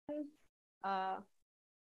Uh,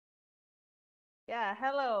 yeah,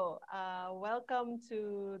 hello. Welcome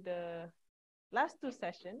to the last two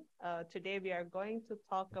sessions. Today we are going to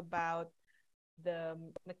talk about the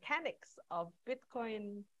mechanics of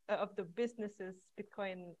Bitcoin, of the businesses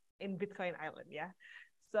Bitcoin in Bitcoin Island. Yeah.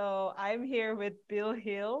 So I'm here with Bill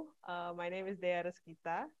Hill. My name is Dea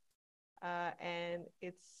Raskita, and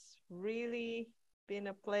it's really been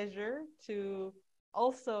a pleasure to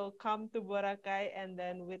also come to Boracay and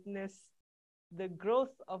then witness the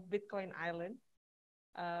growth of Bitcoin Island.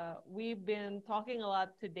 We've been talking a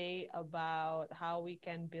lot today about how we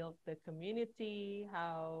can build the community,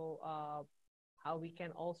 how we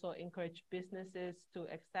can also encourage businesses to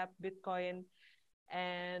accept Bitcoin.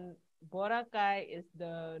 And Boracay is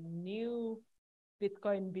the new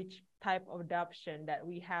Bitcoin beach type of adoption that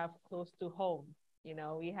we have close to home.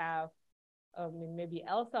 We have, maybe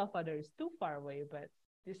El Salvador is too far away, but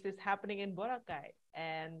this is happening in Boracay.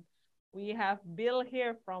 And we have Bill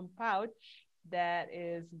here from Pouch that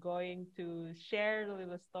is going to share a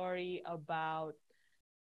little story about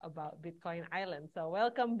Bitcoin Island. So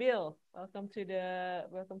welcome, Bill. Welcome to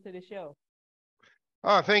the show.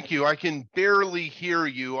 Thank you. I can barely hear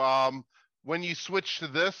you. When you switch to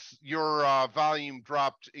this, your volume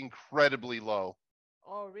dropped incredibly low.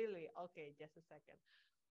 Oh, really? Okay, just a second.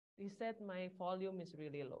 You said my volume is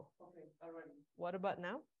really low. Okay, all right. What about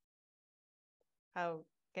now? How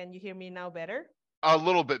can you hear me now better? A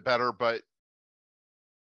little bit better, but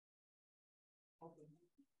Okay.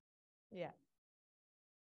 Yeah.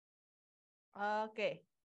 Okay.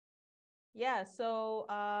 Yeah, so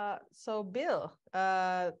Bill,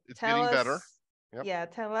 it's tell getting us, better. Yep. yeah,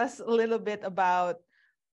 tell us a little bit about,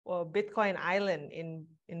 well, Bitcoin Island in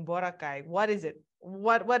Boracay. What is it?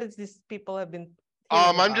 What is this people have been hearing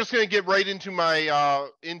I'm about? just gonna get right into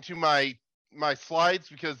my slides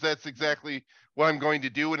because that's exactly what I'm going to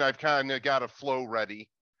do, and I've kind of got a flow ready.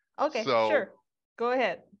 Okay, So, sure. Go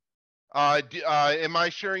ahead. am I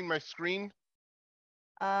sharing my screen?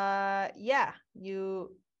 Yeah,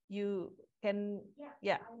 you can,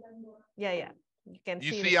 yeah, yeah. You can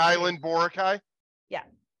You see the see screen. Island Boracay? Yeah.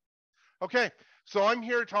 Okay, so I'm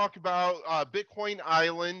here to talk about Bitcoin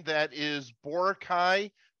Island that is Boracay,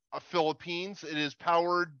 Philippines. It is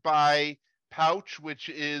powered by Pouch, which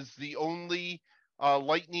is the only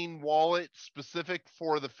Lightning wallet specific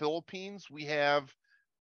for the Philippines. We have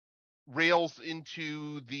rails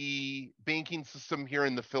into the banking system here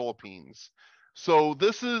in the Philippines. So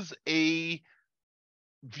this is a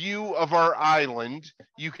view of our island.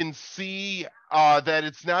 You can see that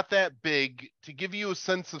it's not that big. To give you a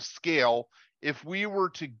sense of scale, if we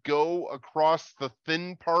were to go across the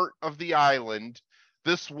thin part of the island,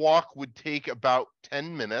 this walk would take about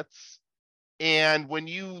 10 minutes. And when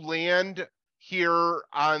you land here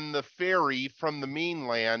on the ferry from the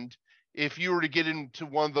mainland, if you were to get into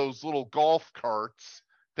one of those little golf carts,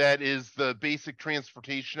 that is the basic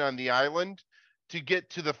transportation on the island, to get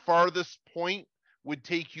to the farthest point would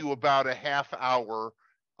take you about a half hour.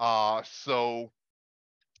 So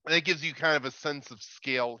that gives you kind of a sense of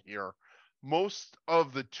scale here. Most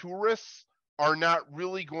of the tourists are not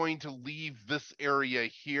really going to leave this area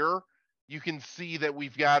here. You can see that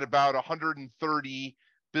we've got about 130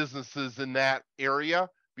 businesses in that area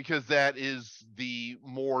because that is the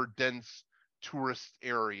more dense tourist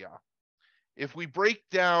area. If we break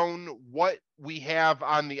down what we have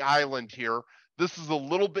on the island here, this is a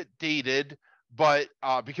little bit dated, but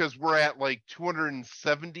because we're at like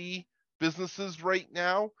 270 businesses right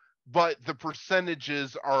now, but the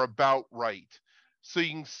percentages are about right. So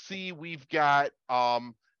you can see we've got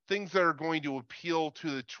things that are going to appeal to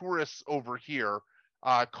the tourists over here: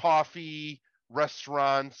 coffee,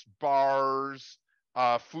 restaurants, bars,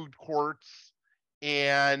 food courts,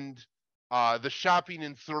 and the shopping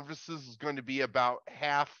and services is going to be about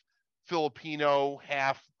half Filipino,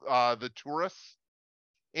 half the tourists,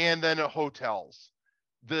 and then hotels.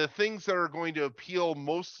 The things that are going to appeal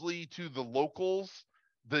mostly to the locals,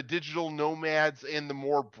 the digital nomads, and the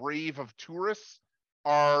more brave of tourists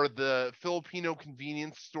are the Filipino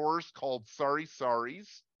convenience stores called Sari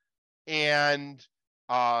Saris and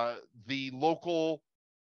the local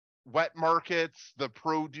wet markets, the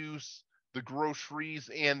produce, the groceries,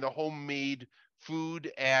 and the homemade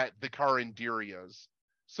food at the carinderias.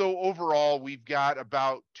 So overall, we've got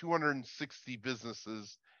about 260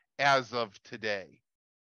 businesses as of today.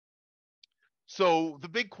 So the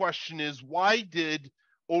big question is, why did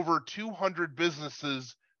over 200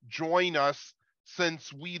 businesses join us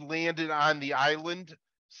since we landed on the island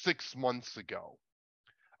 6 months ago?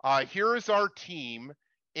 Here is our team.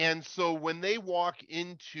 And so when they walk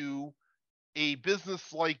into a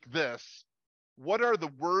business like this, what are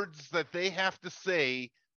the words that they have to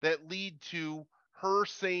say that lead to her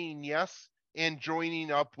saying yes and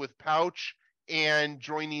joining up with Pouch and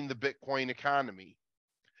joining the Bitcoin economy.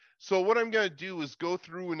 So what I'm going to do is go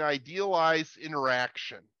through an idealized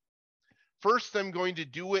interaction. First, I'm going to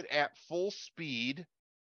do it at full speed.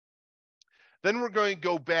 Then we're going to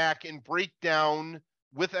go back and break down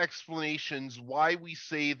with explanations why we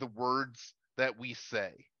say the words that we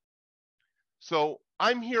say. So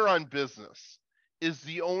I'm here on business. Is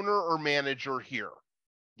the owner or manager here?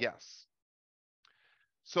 Yes.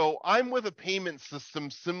 So I'm with a payment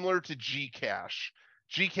system similar to Gcash.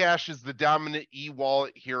 Gcash is the dominant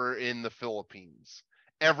e-wallet here in the Philippines.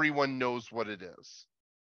 Everyone knows what it is.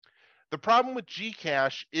 The problem with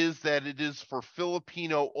Gcash is that it is for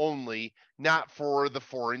Filipino only, not for the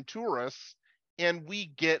foreign tourists, and we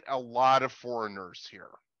get a lot of foreigners here.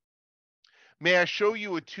 May I show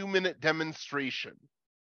you a 2-minute demonstration?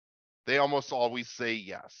 They almost always say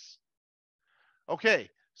yes. Okay,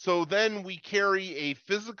 so then we carry a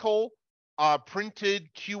physical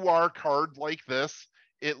printed QR card like this.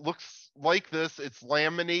 It looks like this, it's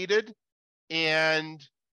laminated, and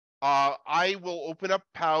I will open up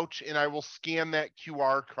Pouch and I will scan that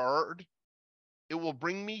QR card. It will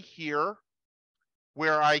bring me here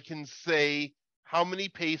where I can say how many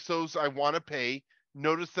pesos I want to pay.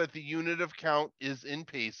 Notice that the unit of count is in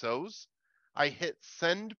pesos. I hit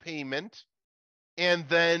send payment, and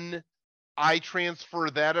then I transfer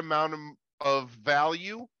that amount of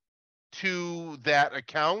value to that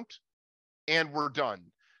account, and we're done.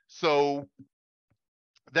 So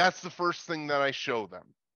that's the first thing that I show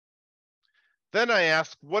them. Then I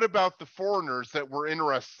ask, what about the foreigners that we're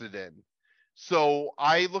interested in? So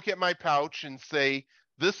I look at my Pouch and say,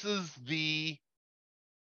 this is the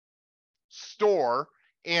store,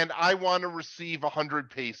 and I want to receive 100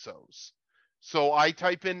 pesos. So I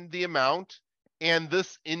type in the amount, and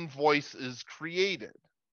this invoice is created.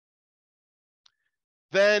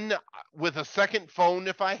 Then with a second phone,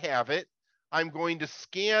 if I have it, I'm going to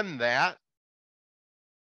scan that,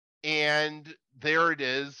 and there it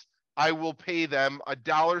is. I will pay them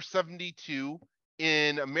 $1.72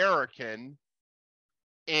 in American,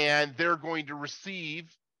 and they're going to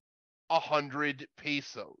receive 100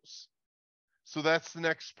 pesos. So that's the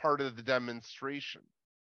next part of the demonstration.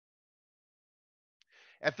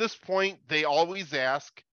 At this point, they always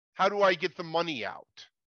ask, how do I get the money out?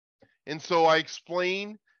 And so I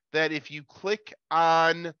explain that if you click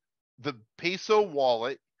on the peso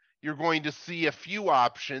wallet, you're going to see a few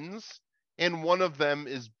options, and one of them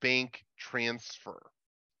is bank transfer.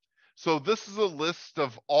 So this is a list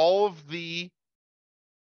of all of the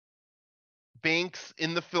banks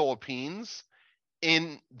in the Philippines,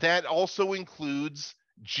 and that also includes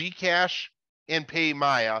Gcash and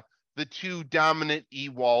PayMaya, the two dominant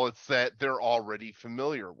e-wallets that they're already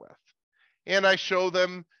familiar with. And I show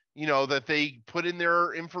them, that they put in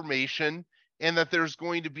their information and that there's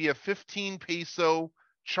going to be a 15 peso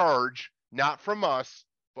charge, not from us,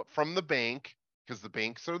 but from the bank, because the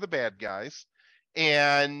banks are the bad guys.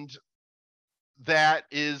 And that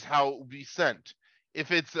is how it will be sent.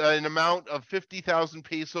 If it's an amount of 50,000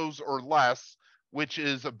 pesos or less, which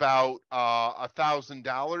is about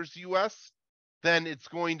 $1,000 US, then it's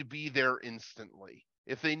going to be there instantly.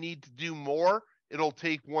 If they need to do more, it'll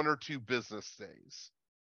take 1 or 2 business days.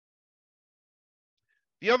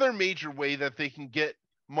 The other major way that they can get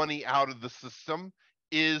money out of the system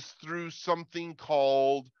is through something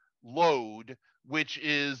called load, which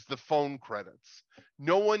is the phone credits.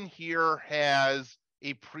 No one here has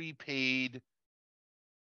a prepaid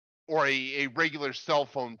or a regular cell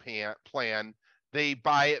phone plan. They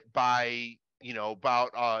buy it by,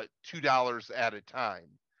 about $2 at a time.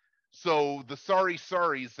 So the saris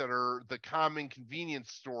that are the common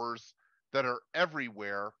convenience stores that are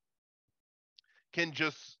everywhere can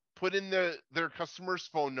just put in their customer's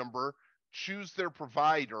phone number, choose their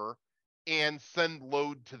provider, and send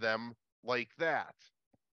load to them like that.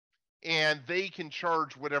 And they can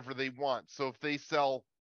charge whatever they want. So if they sell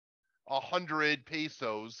 100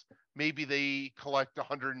 pesos, maybe they collect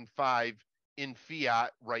 105 in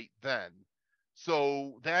fiat right then.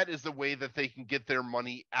 So that is a way that they can get their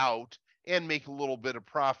money out and make a little bit of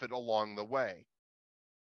profit along the way.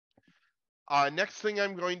 Next thing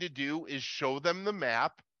I'm going to do is show them the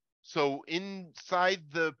map. So inside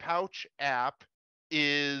the Pouch app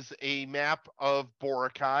is a map of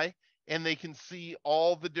Boracay, and they can see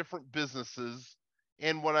all the different businesses.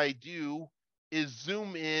 And what I do is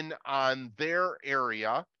zoom in on their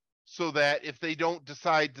area so that if they don't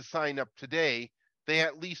decide to sign up today, they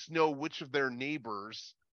at least know which of their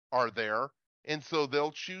neighbors are there. And so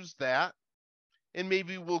they'll choose that. and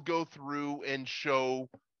maybe we'll go through and show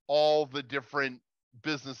all the different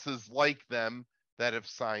businesses like them that have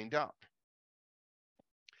signed up.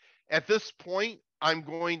 At this point, I'm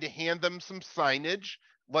going to hand them some signage,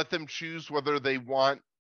 let them choose whether they want.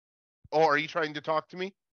 Oh, are you trying to talk to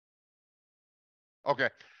me? Okay.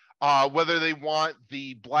 Whether they want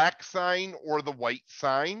the black sign or the white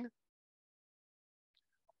sign.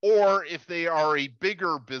 Or if they are a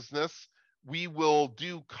bigger business, we will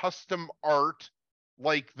do custom art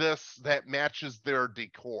like this that matches their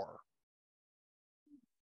decor.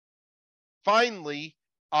 Finally,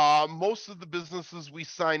 most of the businesses we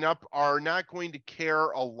sign up are not going to care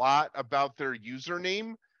a lot about their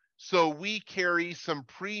username. So we carry some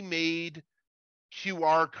pre-made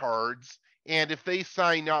QR cards. And if they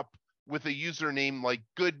sign up with a username like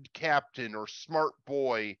Good Captain or Smart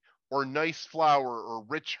Boy or Nice Flower or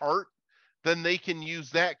Rich Heart, then they can use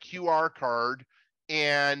that QR card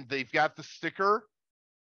and they've got the sticker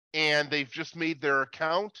and they've just made their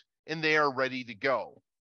account and they are ready to go.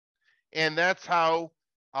 And that's how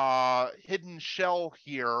Hidden Shell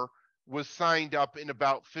here was signed up in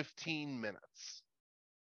about 15 minutes.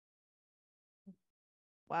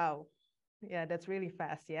 Wow. Yeah, that's really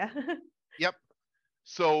fast. Yeah. Yep.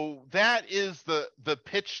 So that is the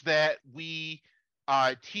pitch that we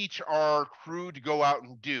teach our crew to go out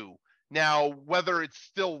and do. Now, whether it's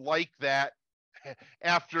still like that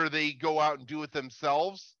after they go out and do it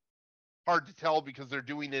themselves, hard to tell because they're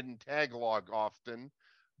doing it in Tagalog often.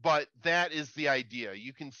 But that is the idea.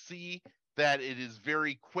 You can see that it is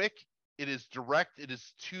very quick, it is direct, it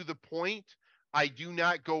is to the point. I do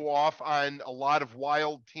not go off on a lot of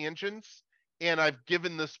wild tangents, and I've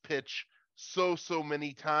given this pitch so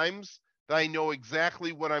many times that I know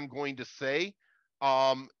exactly what I'm going to say.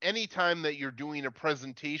 Anytime that you're doing a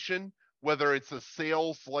presentation, whether it's a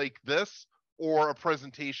sales like this or a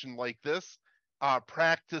presentation like this,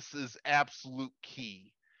 practice is absolute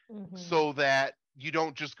key. Mm-hmm. So that you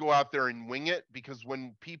don't just go out there and wing it, because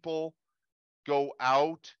when people go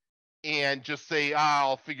out and just say,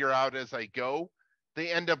 I'll figure out as I go,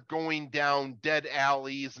 they end up going down dead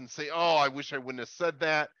alleys and say, oh, I wish I wouldn't have said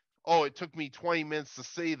that. Oh, it took me 20 minutes to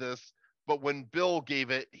say this, but when Bill gave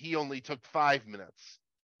it, he only took 5 minutes.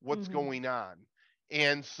 What's going on?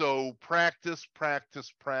 And so practice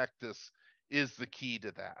is the key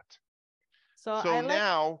to that. So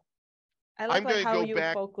now I like I'm going to how go you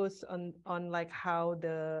back. focus on like how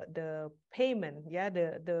the payment, yeah,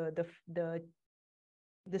 the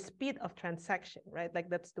speed of transaction, right? Like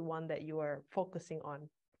that's the one that you are focusing on,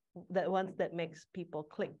 that ones that makes people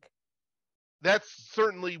click. That's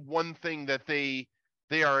certainly one thing that they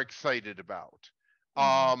are excited about.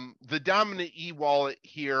 The dominant e-wallet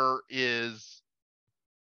here is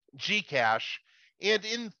Gcash, and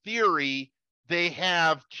in theory, they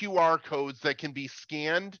have QR codes that can be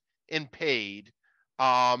scanned and paid.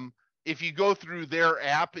 If you go through their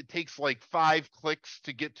app, it takes like 5 clicks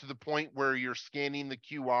to get to the point where you're scanning the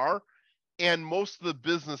QR. And most of the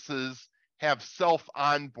businesses have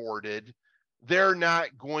self-onboarded. They're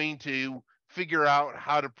not going to figure out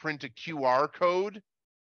how to print a QR code.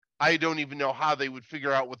 I don't even know how they would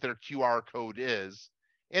figure out what their QR code is.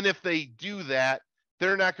 And if they do that,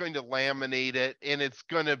 they're not going to laminate it, and it's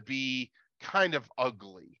going to be kind of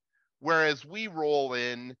ugly. Whereas we roll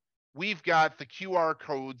in, we've got the QR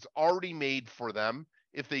codes already made for them.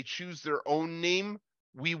 If they choose their own name,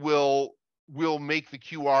 we'll make the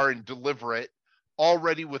QR and deliver it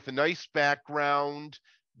already with a nice background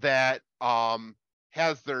that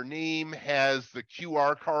has their name, has the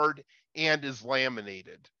QR card, and is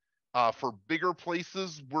laminated. For bigger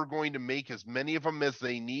places, we're going to make as many of them as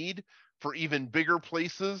they need. For even bigger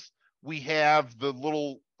places, we have the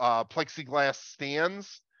little plexiglass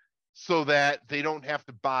stands so that they don't have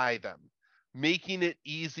to buy them. Making it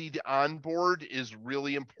easy to onboard is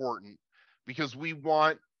really important because we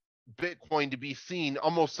want Bitcoin to be seen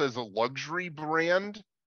almost as a luxury brand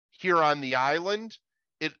here on the island.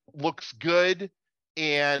 It looks good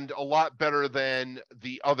and a lot better than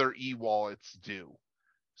the other e-wallets do.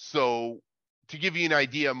 So to give you an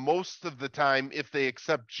idea, most of the time, if they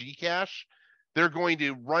accept Gcash, they're going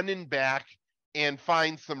to run in back and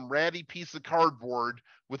find some ratty piece of cardboard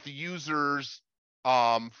with the user's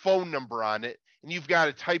phone number on it. And you've got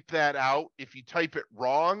to type that out. If you type it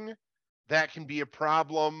wrong, that can be a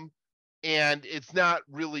problem. And it's not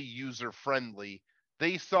really user friendly.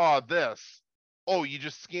 They saw this. Oh, you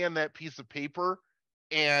just scan that piece of paper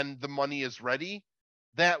and the money is ready.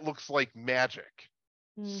 That looks like magic.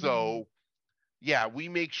 So, yeah, we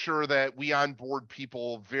make sure that we onboard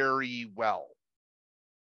people very well.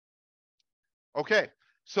 Okay,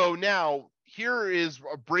 so now here is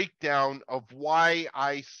a breakdown of why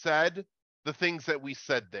I said the things that we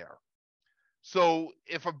said there. So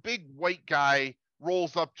if a big white guy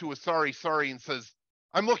rolls up to a sorry and says,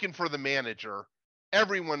 I'm looking for the manager,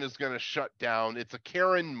 everyone is going to shut down. It's a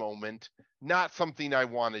Karen moment, not something I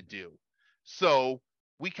want to do. So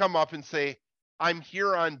we come up and say, I'm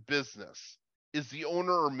here on business. Is the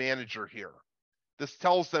owner or manager here? This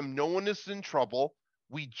tells them no one is in trouble.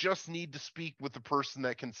 We just need to speak with the person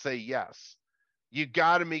that can say yes. You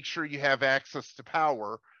got to make sure you have access to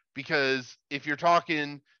power, because if you're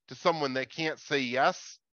talking to someone that can't say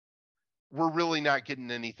yes, we're really not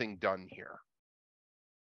getting anything done here.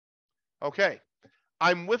 Okay,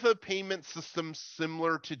 I'm with a payment system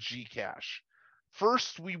similar to Gcash.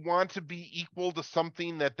 First, we want to be equal to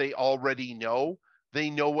something that they already know. They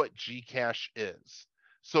know what Gcash is.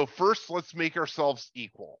 So first, let's make ourselves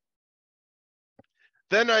equal.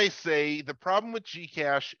 Then I say the problem with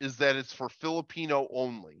Gcash is that it's for Filipino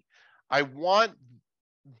only. I want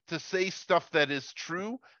to say stuff that is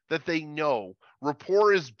true, that they know.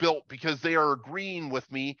 Rapport is built because they are agreeing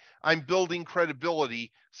with me. I'm building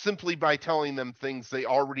credibility simply by telling them things they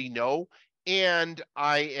already know, and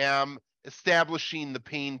I am establishing the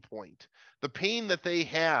pain point. The pain that they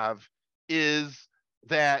have is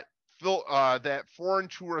that that foreign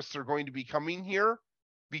tourists are going to be coming here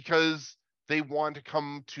because they want to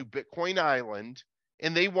come to Bitcoin Island,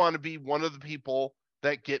 and they want to be one of the people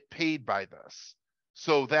that get paid by this.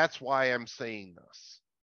 So that's why I'm saying this.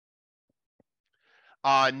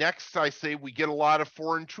 Next, I say we get a lot of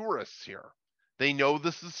foreign tourists here. They know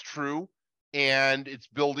this is true, and it's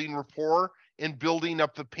building rapport and building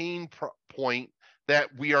up the pain point that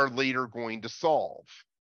we are later going to solve.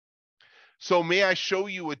 So may I show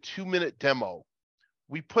you a 2-minute demo?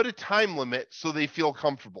 We put a time limit so they feel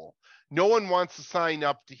comfortable. No one wants to sign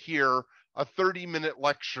up to hear a 30-minute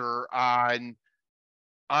lecture on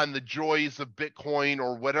the joys of Bitcoin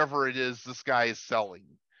or whatever it is this guy is selling.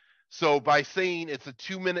 So by saying it's a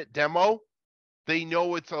 2-minute demo, they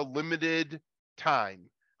know it's a limited time.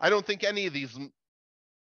 I don't think any of these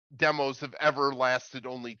demos have ever lasted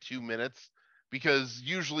only 2 minutes, because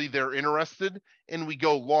usually they're interested and we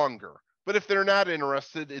go longer. But if they're not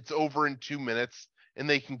interested, it's over in 2 minutes and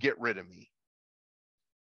they can get rid of me.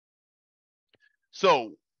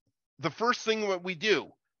 So the first thing that we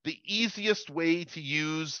do, the easiest way to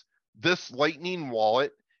use this Lightning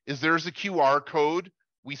wallet is there's a QR code.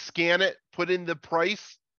 We scan it, put in the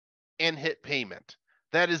price, and hit payment.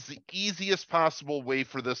 That is the easiest possible way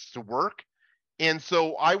for this to work. And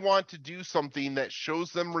so I want to do something that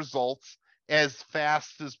shows them results as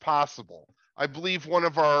fast as possible. I believe one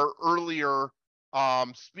of our earlier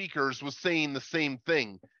speakers was saying the same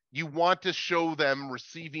thing. You want to show them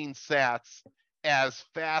receiving sats as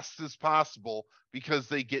fast as possible because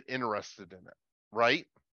they get interested in it, right?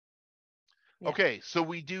 Yeah. Okay, so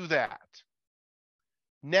we do that.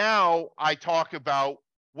 Now I talk about,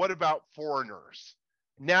 what about foreigners?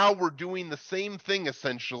 Now we're doing the same thing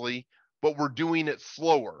essentially, but we're doing it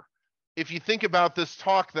slower. If you think about this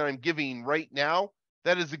talk that I'm giving right now,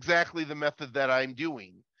 that is exactly the method that I'm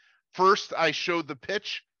doing. First, I showed the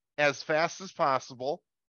pitch as fast as possible.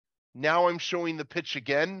 Now I'm showing the pitch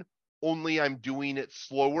again, only I'm doing it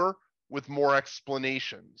slower with more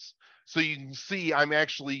explanations. So you can see I'm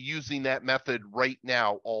actually using that method right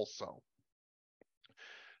now also.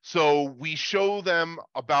 So we show them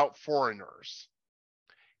about foreigners.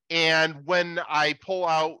 And when I pull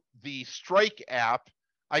out the Strike app,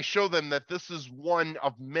 I show them that this is one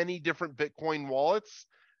of many different Bitcoin wallets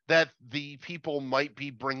that the people might be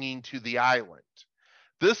bringing to the island.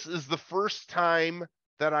 This is the first time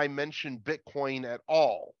that I mention Bitcoin at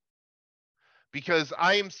all, because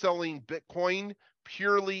I am selling Bitcoin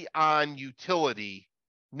purely on utility,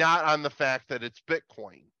 not on the fact that it's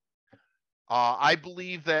Bitcoin. I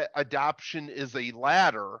believe that adoption is a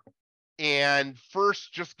ladder, and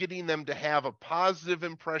first just getting them to have a positive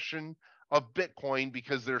impression of Bitcoin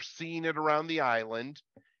because they're seeing it around the island,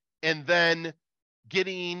 and then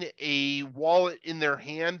getting a wallet in their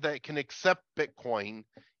hand that can accept Bitcoin,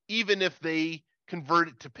 even if they convert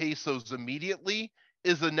it to pesos immediately,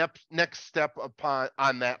 is a next step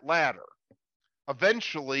on that ladder.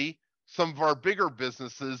 Eventually, some of our bigger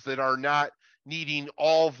businesses that are not needing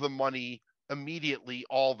all of the money immediately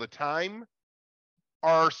all the time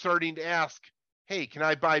are starting to ask, hey, can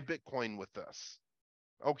I buy Bitcoin with this?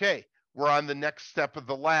 Okay, we're on the next step of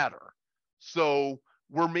the ladder. So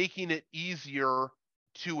we're making it easier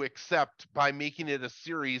to accept by making it a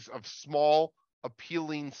series of small,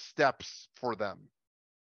 appealing steps for them.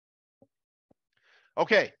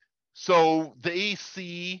 Okay, so they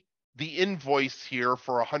see the invoice here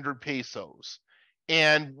for 100 pesos.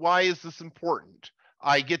 And why is this important?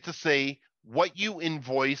 I get to say what you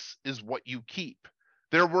invoice is what you keep.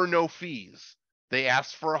 There were no fees. They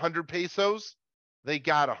asked for 100 pesos. They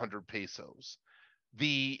got 100 pesos.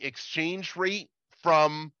 The exchange rate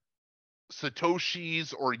from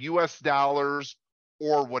Satoshis or US dollars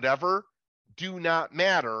or whatever do not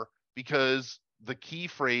matter, because the key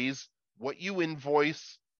phrase, what you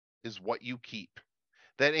invoice is what you keep.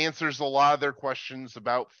 That answers a lot of their questions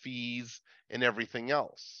about fees and everything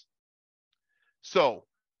else. So,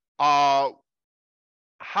 how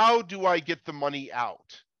do I get the money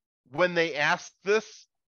out? When they ask this,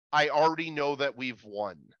 I already know that we've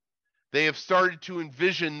won. They have started to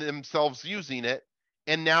envision themselves using it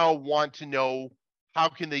and now want to know how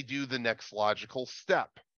can they do the next logical step.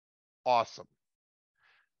 Awesome.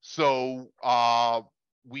 So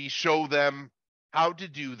we show them how to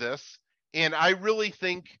do this. And I really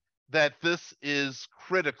think that this is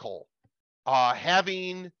critical.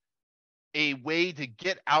 Having a way to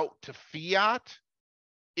get out to fiat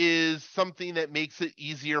is something that makes it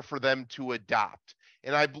easier for them to adopt.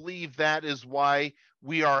 And I believe that is why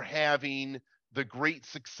we are having the great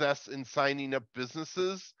success in signing up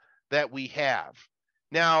businesses that we have.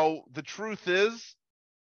 Now, the truth is,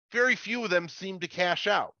 very few of them seem to cash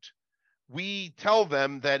out. We tell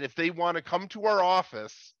them that if they want to come to our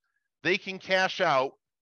office, they can cash out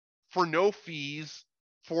for no fees,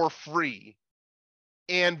 for free.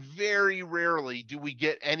 And very rarely do we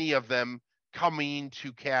get any of them coming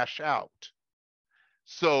to cash out.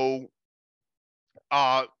 So,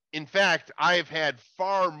 in fact, I've had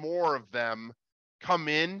far more of them come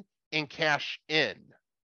in and cash in,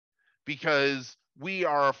 because we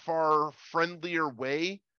are a far friendlier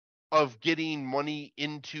way of getting money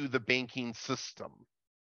into the banking system.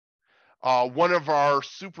 One of our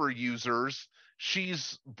super users,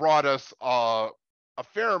 she's brought us a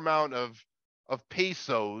fair amount of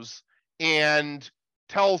pesos, and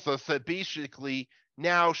tells us that basically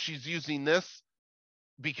now she's using this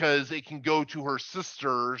because it can go to her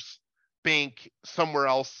sister's bank somewhere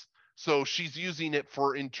else. So she's using it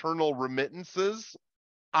for internal remittances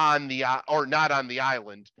on the, or not on the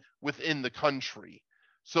island, within the country.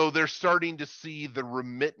 So they're starting to see the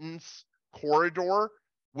remittance corridor,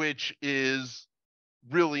 which is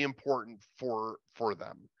really important for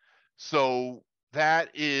them. So that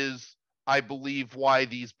is, I believe, why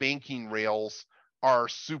these banking rails are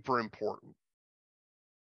super important.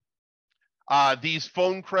 These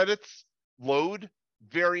phone credits load,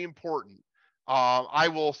 very important. I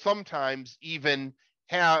will sometimes even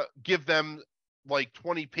give them like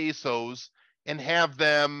 20 pesos and have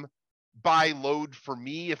them buy load for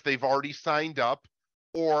me if they've already signed up,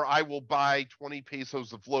 or I will buy 20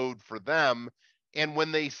 pesos of load for them. And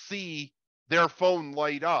when they see their phone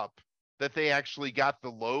light up that they actually got the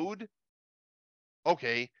load,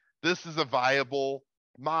 okay, this is a viable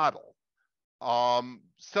model.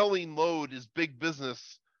 Selling load is big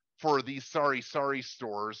business for these sorry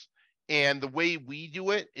stores, and the way we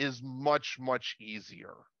do it is much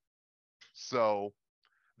easier. So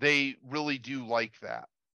they really do like that.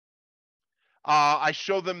 I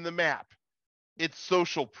show them the map. It's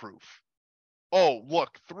social proof. Oh,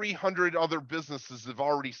 look, 300 other businesses have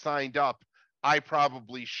already signed up. I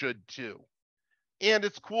probably should too. And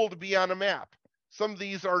it's cool to be on a map. Some of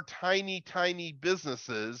these are tiny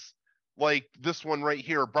businesses, like this one right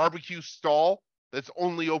here, barbecue stall that's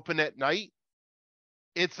only open at night.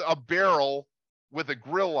 It's a barrel with a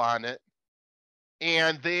grill on it,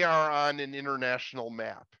 and they are on an international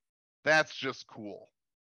map. That's just cool.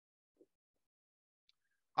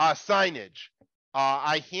 Signage.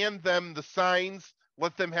 I hand them the signs,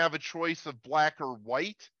 let them have a choice of black or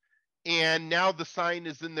white, and now the sign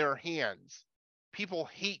is in their hands. People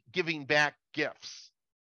hate giving back gifts.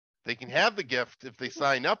 They can have the gift if they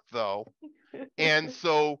sign up, though. And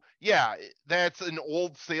so, yeah, that's an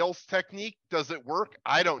old sales technique. Does it work?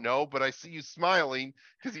 I don't know, but I see you smiling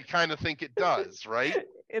because you kind of think it does, right?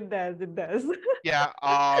 It does. Yeah,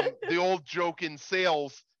 the old joke in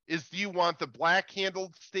sales is, do you want the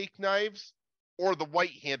black-handled steak knives or the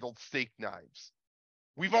white-handled steak knives?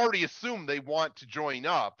 We've already assumed they want to join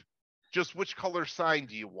up. Just which color sign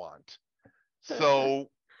do you want? So,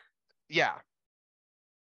 yeah.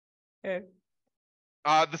 Okay.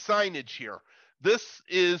 The signage here. This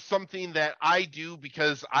is something that I do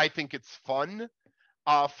because I think it's fun.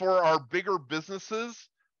 For our bigger businesses,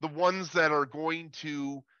 the ones that are going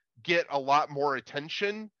to get a lot more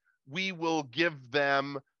attention, we will give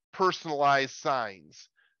them personalized signs.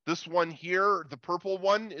 This one here, the purple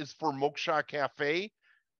one, is for Moksha Cafe.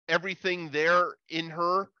 Everything there in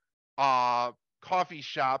her coffee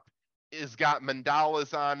shop is got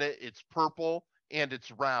mandalas on it. It's purple and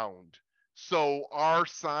it's round. So our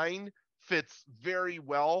sign fits very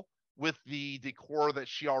well with the decor that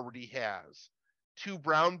she already has. Two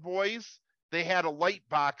brown boys, they had a light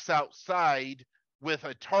box outside with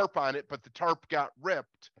a tarp on it, but the tarp got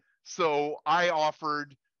ripped. So I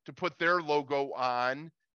offered to put their logo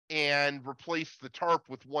on and replace the tarp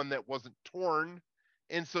with one that wasn't torn.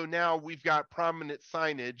 And so now we've got prominent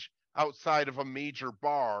signage outside of a major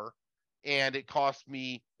bar, and it cost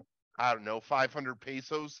me, I don't know, 500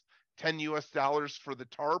 pesos, 10 US dollars for the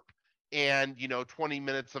tarp, and 20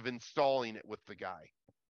 minutes of installing it with the guy.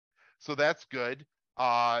 So that's good.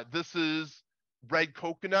 This is Red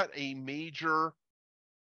Coconut, a major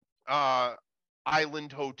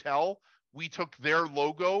island hotel. We took their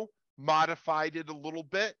logo, modified it a little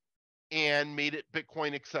bit, and made it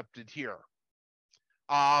Bitcoin accepted here.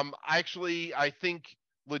 Actually, I think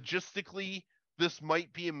logistically, this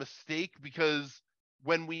might be a mistake, because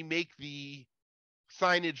when we make the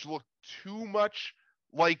signage look too much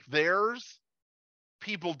like theirs,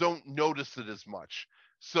 people don't notice it as much.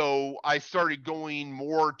 So I started going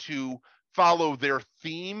more to follow their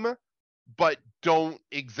theme, but don't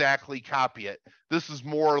exactly copy it. This is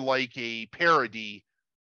more like a parody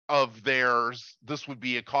of theirs. This would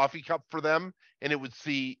be a coffee cup for them, and it would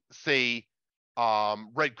say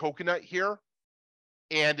Red Coconut here,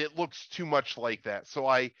 and it looks too much like that. So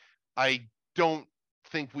I don't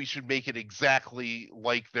think we should make it exactly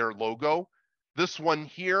like their logo. This one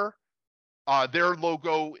here, their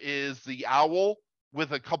logo is the owl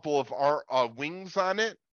with a couple of wings on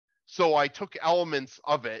it. So I took elements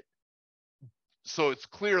of it. So it's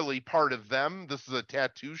clearly part of them. This is a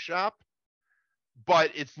tattoo shop, but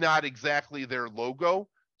it's not exactly their logo.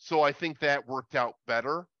 So I think that worked out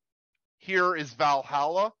better. Here is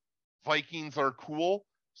Valhalla. Vikings are cool.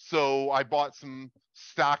 So I bought some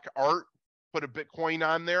stock art, put a Bitcoin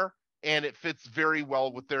on there, and it fits very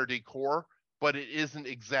well with their decor, but it isn't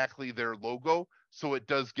exactly their logo, so it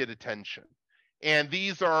does get attention. And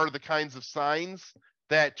these are the kinds of signs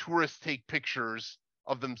that tourists take pictures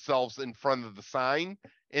of themselves in front of the sign,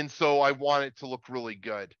 and so I want it to look really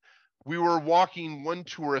good. We were walking one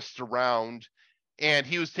tourist around, and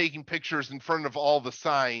he was taking pictures in front of all the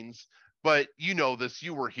signs, but you know this,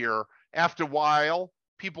 you were here. After a while,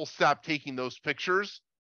 people stopped taking those pictures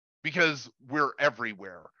because we're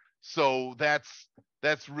everywhere. So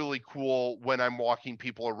that's really cool when I'm walking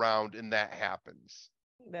people around and that happens.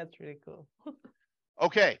 That's really cool.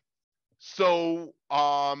 Okay, so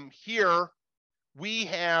here we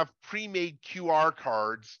have pre-made QR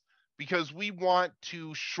cards because we want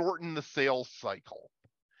to shorten the sales cycle.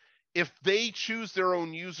 If they choose their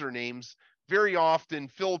own usernames, very often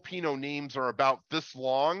Filipino names are about this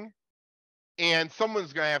long, and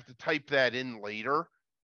someone's going to have to type that in later.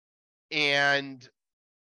 And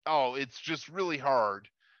it's just really hard.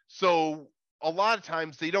 So a lot of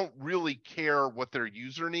times they don't really care what their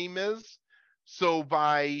username is. So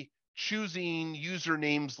by choosing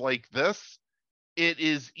usernames like this, it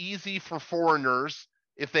is easy for foreigners.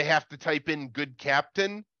 If they have to type in good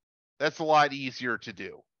captain, that's a lot easier to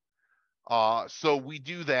do. So we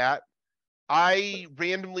do that. I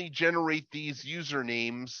randomly generate these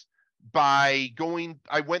usernames by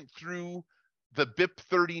I went through the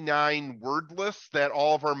BIP39 word list that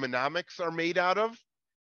all of our mnemonics are made out of.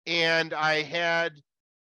 And I had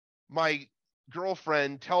my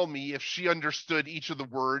girlfriend tell me if she understood each of the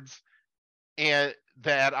words and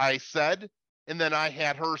that I said, and then I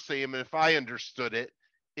had her say them. And if I understood it,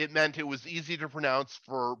 it meant it was easy to pronounce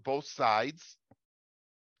for both sides.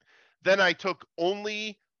 Then I took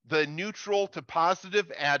only the neutral to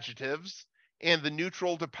positive adjectives and the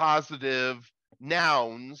neutral to positive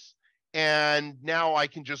nouns, and now I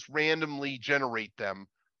can just randomly generate them,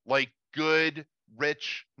 like good,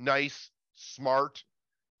 rich, nice, smart,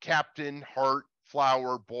 captain, heart,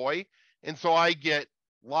 flower, boy. And so I get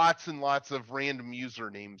lots and lots of random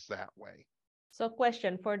usernames that way. So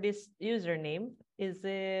question for this username, is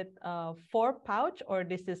it for pouch, or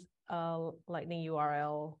this is lightning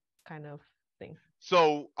URL kind of thing?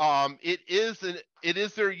 So it is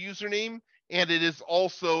their username, and it is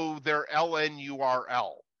also their LN URL.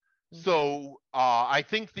 Mm-hmm. So I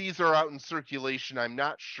think these are out in circulation. I'm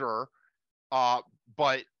not sure,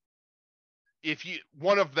 but if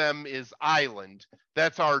one of them is Island,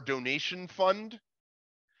 that's our donation fund.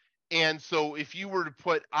 And so if you were to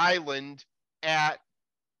put Island at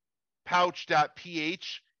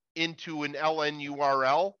pouch.ph into an LN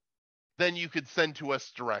URL, then you could send to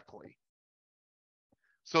us directly.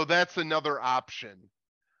 So that's another option.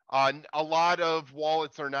 A lot of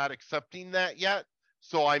wallets are not accepting that yet,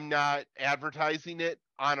 so I'm not advertising it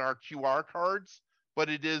on our QR cards, but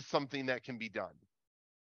it is something that can be done.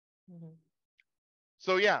 Mm-hmm.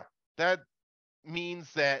 So yeah, that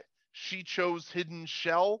means that she chose hidden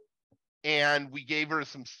shell and we gave her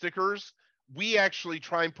some stickers. We actually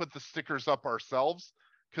try and put the stickers up ourselves,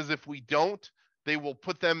 because if we don't, they will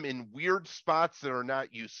put them in weird spots that are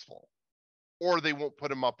not useful, or they won't put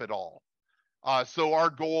them up at all. So our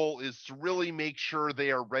goal is to really make sure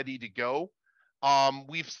they are ready to go.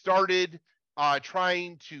 We've started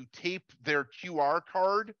trying to tape their QR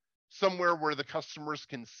card somewhere where the customers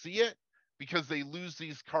can see it, because they lose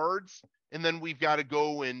these cards and then we've got to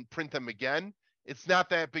go and print them again. It's not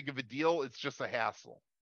that big of a deal. It's just a hassle.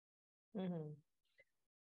 Mm-hmm.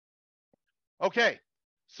 Okay,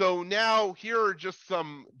 so now here are just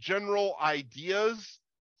some general ideas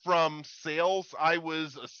from sales. I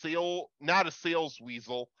was not a sales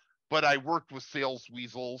weasel, but I worked with sales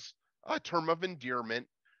weasels, a term of endearment,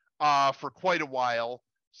 for quite a while.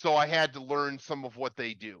 So I had to learn some of what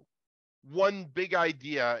they do. One big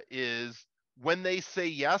idea is when they say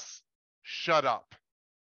yes, shut up.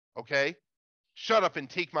 Okay? Shut up and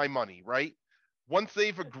take my money, right? Once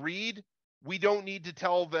they've agreed, we don't need to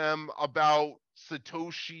tell them about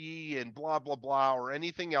Satoshi and blah, blah, blah, or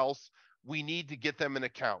anything else. We need to get them an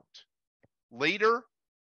account. Later,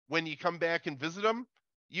 when you come back and visit them,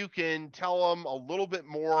 you can tell them a little bit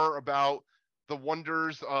more about the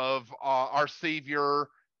wonders of our savior,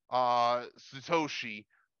 Satoshi.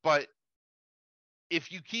 But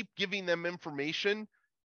if you keep giving them information,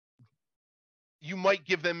 you might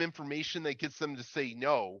give them information that gets them to say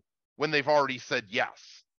no when they've already said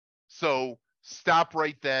yes. So stop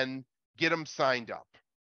right then, get them signed up.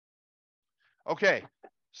 Okay,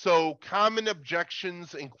 so common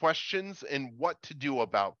objections and questions and what to do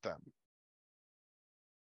about them.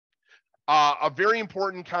 A very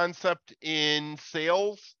important concept in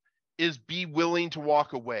sales is be willing to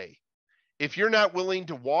walk away. If you're not willing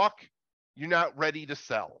to walk, you're not ready to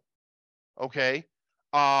sell. Okay.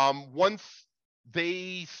 Once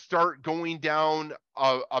they start going down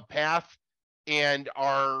a path and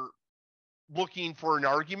are looking for an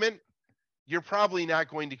argument, you're probably not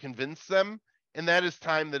going to convince them. And that is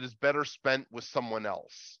time that is better spent with someone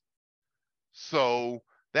else. So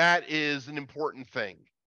that is an important thing.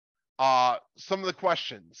 Some of the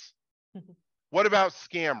questions. What about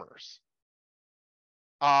scammers?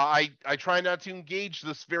 I try not to engage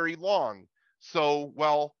this very long. So,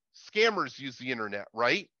 well, scammers use the internet,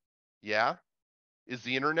 right? Yeah. Is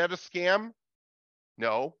the internet a scam?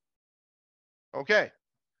 No. Okay.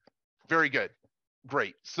 Very good.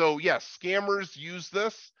 Great. So, yes, scammers use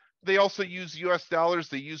this. They also use US dollars.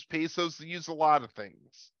 They use pesos. They use a lot of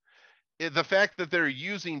things. The fact that they're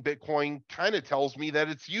using Bitcoin kind of tells me that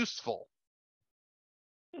it's useful.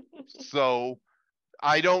 So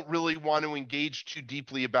I don't really want to engage too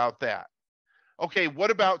deeply about that. Okay,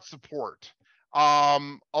 what about support? A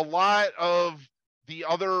lot of the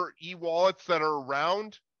other e-wallets that are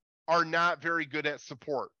around are not very good at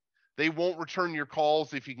support. They won't return your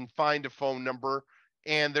calls if you can find a phone number,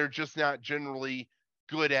 and they're just not generally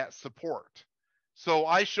good at support. So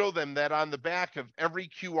I show them that on the back of every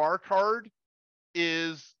QR card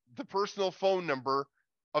is the personal phone number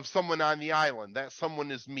of someone on the island. That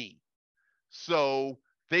someone is me. So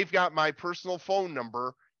they've got my personal phone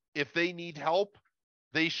number. If they need help,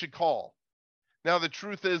 they should call. Now, the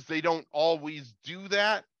truth is they don't always do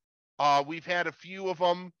that. We've had a few of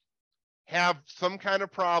them have some kind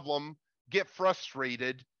of problem, get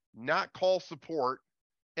frustrated, not call support,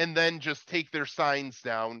 and then just take their signs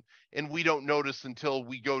down, and we don't notice until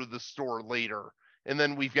we go to the store later, and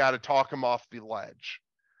then we've got to talk them off the ledge.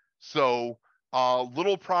 So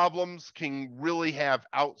little problems can really have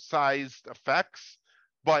outsized effects,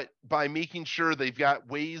 but by making sure they've got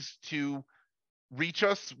ways to reach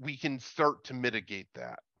us, we can start to mitigate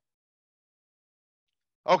that.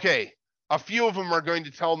 Okay, a few of them are going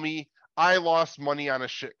to tell me, I lost money on a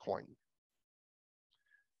shitcoin.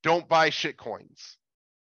 Don't buy shitcoins,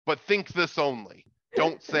 but think this only.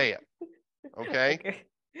 Don't say it. Okay?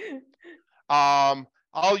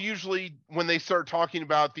 I'll usually, when they start talking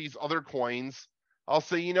about these other coins, I'll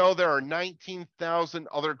say, you know, there are 19,000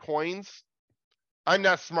 other coins. I'm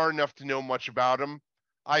not smart enough to know much about them.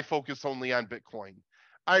 I focus only on Bitcoin.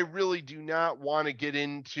 I really do not want to get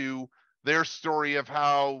into their story of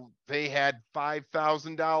how they had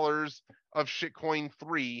 $5,000 of shitcoin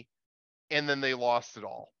 3 and then they lost it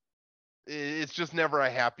all. It's just never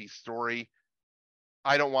a happy story.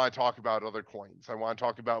 I don't want to talk about other coins. I want to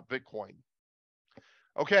talk about Bitcoin.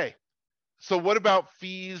 Okay, so what about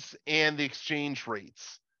fees and the exchange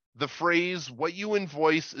rates? The phrase, what you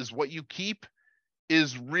invoice is what you keep,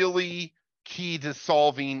 is really key to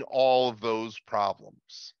solving all of those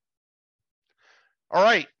problems. All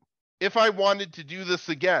right, if I wanted to do this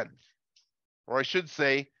again, or I should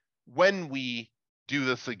say, when we do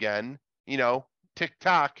this again, tick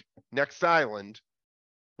tock, next island,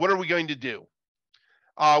 what are we going to do?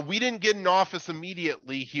 We didn't get an office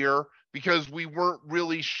immediately here because we weren't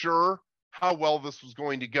really sure how well this was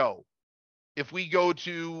going to go. If we go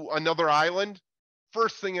to another island,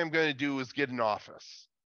 first thing I'm going to do is get an office.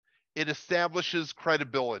 It establishes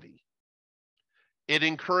credibility. It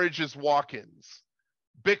encourages walk-ins.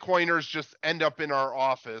 Bitcoiners just end up in our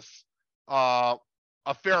office a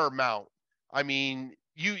fair amount. I mean,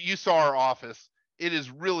 you saw our office. It is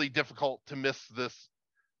really difficult to miss this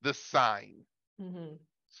sign. Mm-hmm.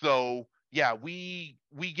 So yeah, we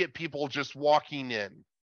get people just walking in.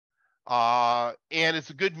 And it's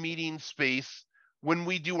a good meeting space. When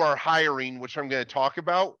we do our hiring, which I'm going to talk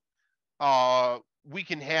about, we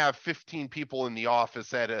can have 15 people in the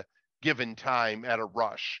office at a given time at a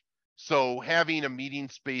rush. So having a meeting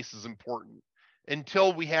space is important.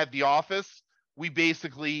 Until we had the office, we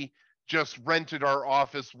basically just rented our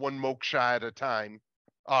office one moksha at a time,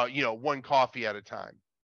 one coffee at a time.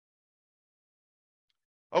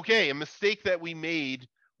 Okay, a mistake that we made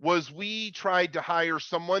was we tried to hire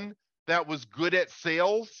someone that was good at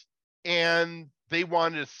sales, and they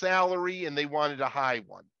wanted a salary and they wanted a high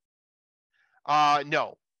one.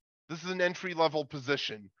 No, this is an entry-level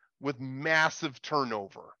position with massive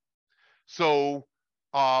turnover. So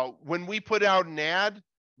when we put out an ad,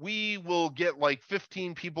 we will get like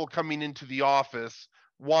 15 people coming into the office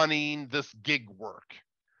wanting this gig work.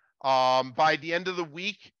 By the end of the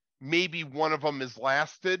week, maybe one of them is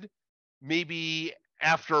lasted. Maybe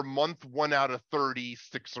after a month, 1 out of 30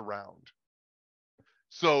 sticks around.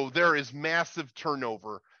 So there is massive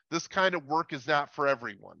turnover. This kind of work is not for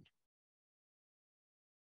everyone.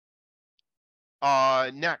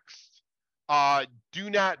 Next, do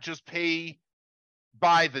not just pay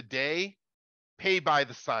by the day, pay by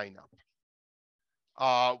the sign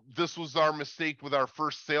up. This was our mistake with our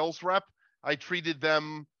first sales rep. I treated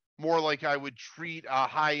them more like I would treat a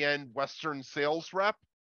high-end Western sales rep,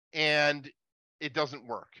 and it doesn't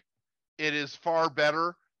work. It is far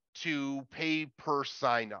better to pay per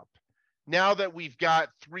sign up. Now that we've got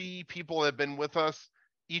 3 people that have been with us,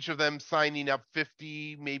 each of them signing up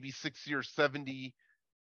 50, maybe 60 or 70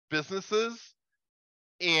 businesses,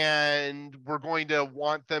 and we're going to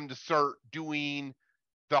want them to start doing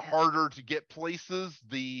the harder to get places,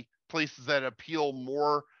 the places that appeal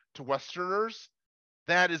more to Westerners.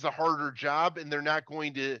 That is a harder job, and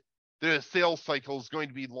the sales cycle is going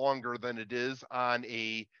to be longer than it is on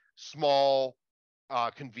a small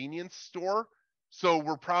convenience store. So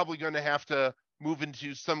we're probably going to have to move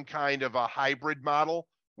into some kind of a hybrid model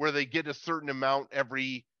where they get a certain amount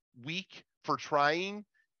every week for trying,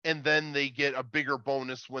 and then they get a bigger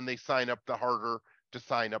bonus when they sign up the harder to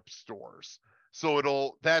sign up stores.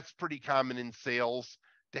 So that's pretty common in sales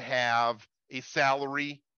to have a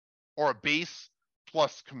salary or a base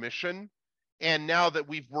plus commission. And now that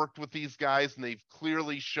we've worked with these guys and they've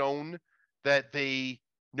clearly shown that they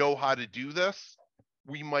know how to do this,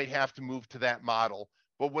 we might have to move to that model.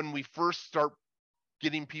 But when we first start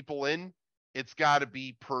getting people in, it's got to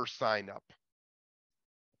be per sign up.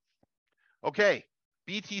 Okay,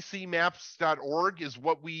 btcmaps.org is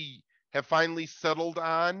what we have finally settled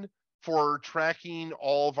on for tracking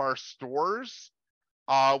all of our stores.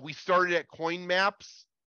 We started at Coin Maps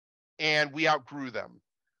and we outgrew them.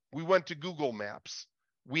 We went to Google Maps.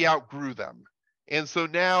 We outgrew them. And so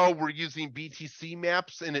now we're using BTC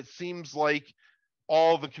Maps, and it seems like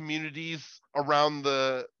all the communities around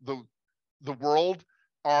the world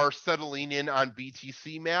are settling in on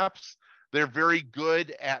BTC Maps. They're very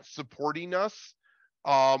good at supporting us.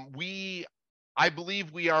 I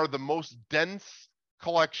believe we are the most dense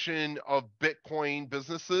collection of Bitcoin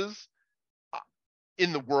businesses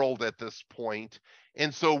in the world at this point.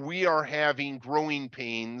 And so we are having growing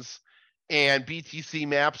pains, and BTC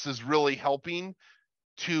Maps is really helping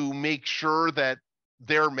to make sure that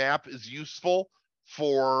their map is useful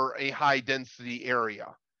for a high density area.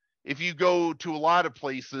 If you go to a lot of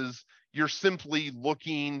places, you're simply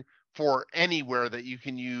looking for anywhere that you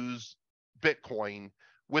can use Bitcoin.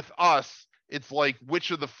 With us, it's like,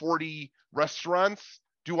 which of the 40 restaurants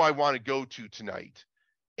do I want to go to tonight?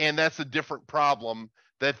 And that's a different problem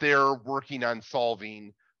that they're working on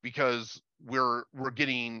solving, because we're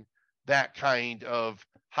getting that kind of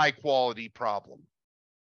high quality problem.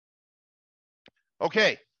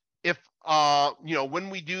 Okay, if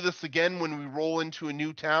when we do this again, when we roll into a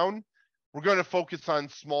new town, we're going to focus on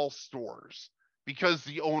small stores because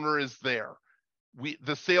the owner is there.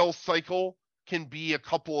 the sales cycle can be a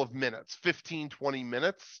couple of minutes, 15, 20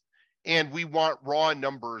 minutes. And we want raw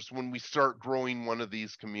numbers when we start growing one of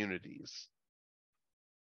these communities.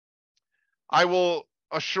 I will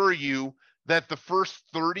assure you that the first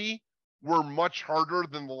 30 were much harder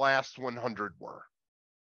than the last 100 were.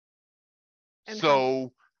 And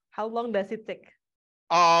so how long does it take?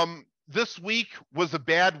 This week was a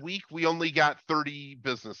bad week. We only got 30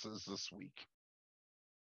 businesses this week.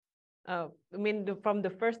 I mean, from the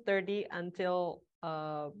first 30 until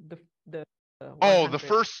the the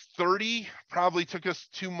first 30 probably took us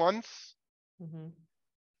 2 months.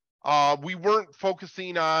 We weren't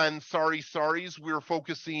focusing on saris. We were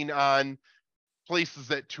focusing on places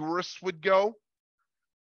that tourists would go.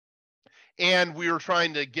 And we were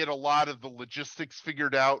trying to get a lot of the logistics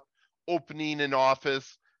figured out, opening an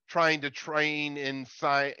office, trying to train and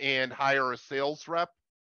hire a sales rep.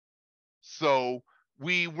 So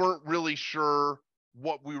we weren't really sure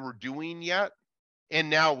what we were doing yet. And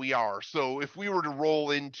now we are. So if we were to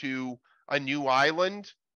roll into a new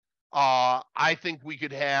island, I think we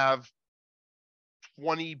could have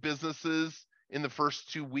 20 businesses in the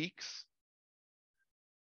first 2 weeks.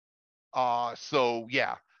 So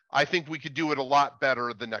yeah, I think we could do it a lot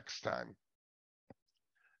better the next time.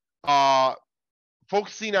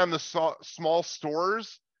 Focusing on the small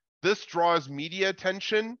stores, this draws media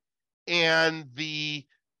attention, and the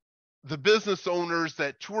business owners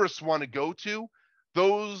that tourists want to go to,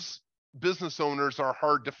 those business owners are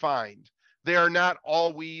hard to find. They are not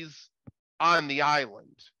always on the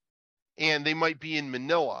island, and they might be in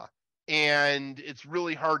Manila, and it's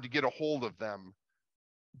really hard to get a hold of them.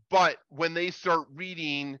 But when they start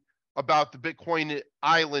reading about the Bitcoin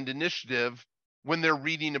Island initiative, when they're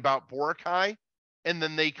reading about Boracay, and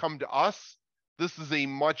then they come to us, this is a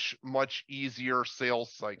much, much easier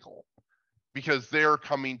sales cycle because they're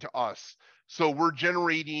coming to us. So we're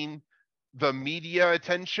generating the media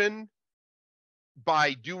attention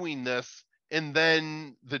by doing this, and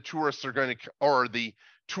then the tourists are going to, or the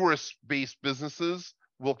tourist-based businesses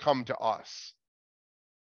will come to us.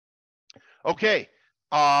 Okay.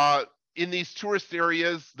 In these tourist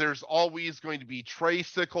areas, there's always going to be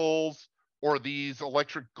tricycles or these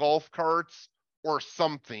electric golf carts or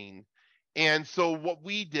something. And so what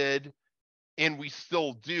we did, and we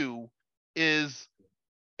still do, is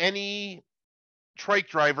any trike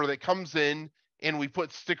driver that comes in, and we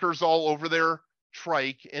put stickers all over their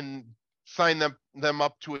trike and sign them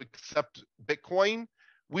up to accept Bitcoin,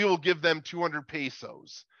 we will give them 200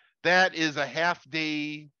 pesos. That is a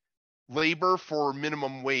half-day labor for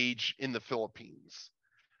minimum wage in the Philippines.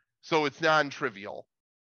 So it's non-trivial.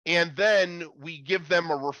 And then we give them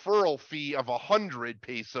a referral fee of 100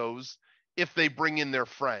 pesos if they bring in their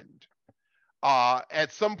friend.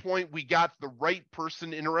 At some point, we got the right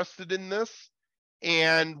person interested in this,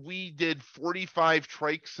 and we did 45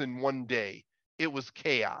 trikes in one day. It was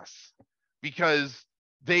chaos because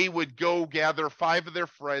they would go gather 5 of their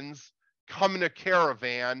friends, come in a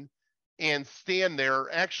caravan, and stand there,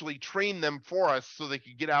 actually train them for us so they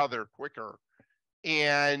could get out of there quicker,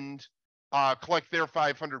 and collect their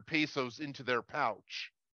 500 pesos into their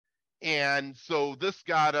pouch. And so this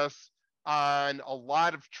got us on a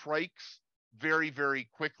lot of trikes very, very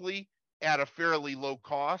quickly at a fairly low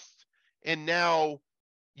cost. And now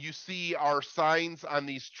you see our signs on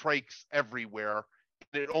these trikes everywhere.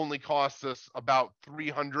 It only costs us about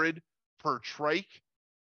 300 per trike.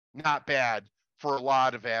 Not bad for a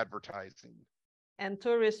lot of advertising. And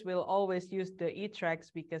tourists will always use the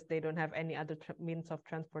e-tracks because they don't have any other means of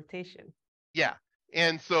transportation. Yeah.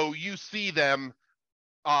 And so you see them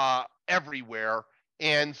everywhere.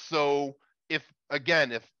 And so if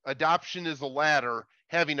adoption is a ladder,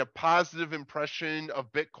 having a positive impression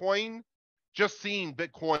of Bitcoin, just seeing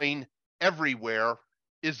Bitcoin everywhere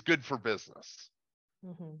is good for business.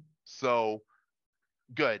 So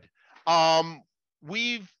good.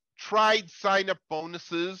 We've tried sign-up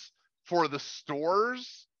bonuses for the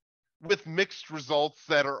stores with mixed results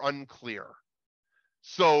that are unclear.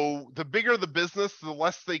 So the bigger the business, the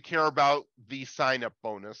less they care about the sign-up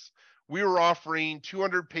bonus. We were offering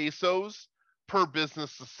 200 pesos per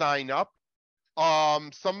business to sign up.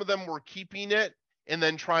 Some of them were keeping it and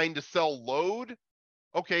then trying to sell load.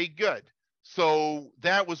 Okay, good. So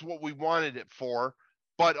that was what we wanted it for.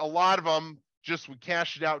 But a lot of them just would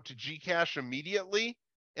cash it out to Gcash immediately,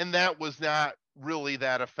 and that was not really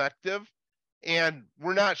that effective. And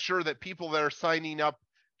we're not sure that people that are signing up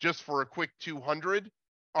just for a quick 200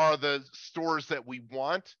 are the stores that we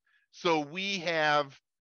want. So we have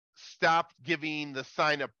stopped giving the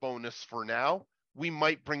sign-up bonus for now. We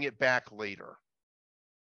might bring it back later.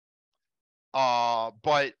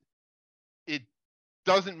 But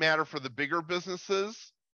doesn't matter for the bigger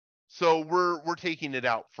businesses. So we're taking it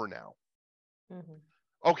out for now.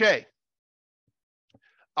 Okay.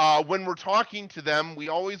 When we're talking to them, we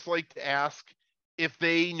always like to ask if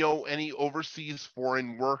they know any overseas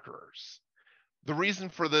foreign workers. The reason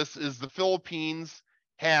for this is the Philippines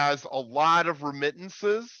has a lot of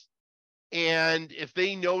remittances, and if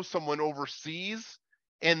they know someone overseas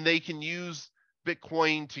and they can use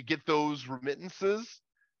Bitcoin to get those remittances,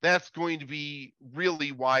 that's going to be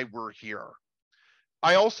really why we're here.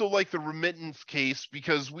 I also like the remittance case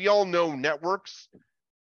because we all know networks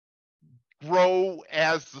grow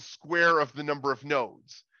as the square of the number of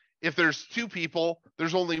nodes. If there's 2 people,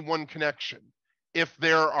 there's only 1 connection. If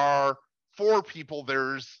there are 4 people,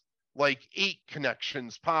 there's like 8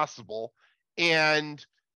 connections possible. And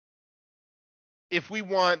if we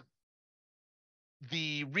want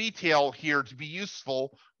the retail here to be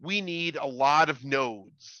useful, we need a lot of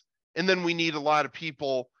nodes. And then we need a lot of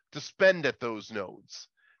people to spend at those nodes.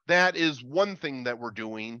 That is one thing that we're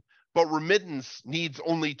doing, but remittance needs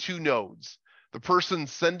only 2 nodes, the person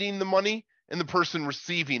sending the money and the person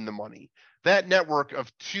receiving the money. That network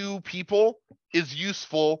of 2 people is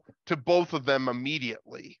useful to both of them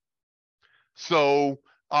immediately. So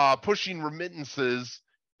pushing remittances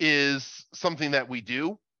is something that we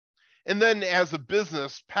do. And then as a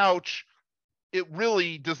business, Pouch, it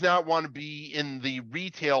really does not want to be in the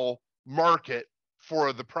retail market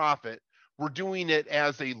for the profit. We're doing it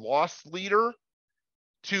as a loss leader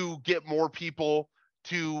to get more people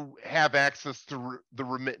to have access to the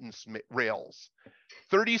remittance rails.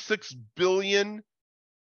 36 billion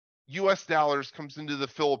US dollars comes into the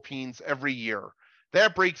Philippines every year.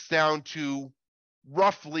 That breaks down to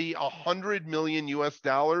roughly 100 million US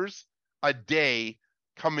dollars a day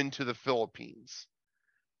come into the Philippines.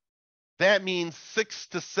 That means 6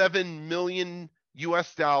 to 7 million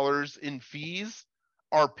US dollars in fees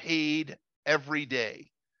are paid every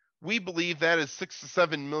day. We believe that is 6 to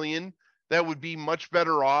 7 million that would be much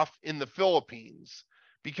better off in the Philippines,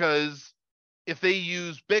 because if they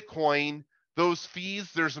use Bitcoin, those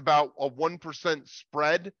fees, there's about a 1%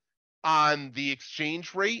 spread on the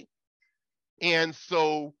exchange rate. And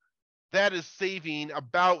so that is saving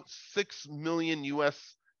about 6 million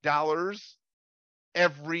US dollars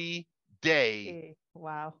every day.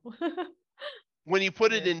 Wow. When you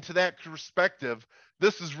put it into that perspective,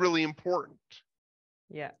 this is really important.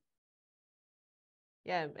 Yeah.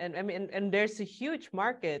 Yeah, and I mean, and there's a huge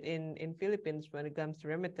market in Philippines when it comes to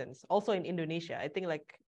remittance. Also in Indonesia, I think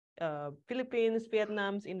like Philippines,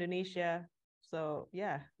 Vietnam's, Indonesia. So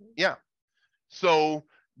yeah. Yeah. So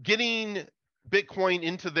getting Bitcoin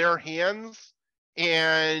into their hands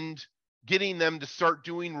and getting them to start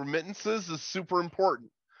doing remittances is super important.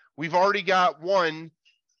 We've already got one.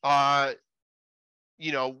 We're,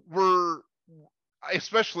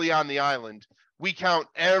 especially on the island, we count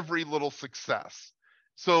every little success.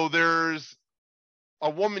 So there's a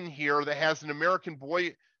woman here that has an American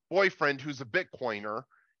boyfriend who's a Bitcoiner,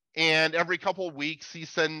 and every couple of weeks he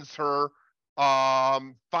sends her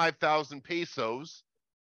 5,000 pesos.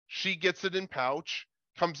 She gets it in Pouch,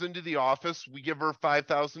 comes into the office, we give her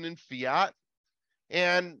 5,000 in fiat,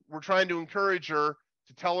 and we're trying to encourage her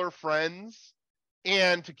to tell her friends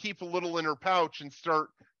and to keep a little in her pouch and start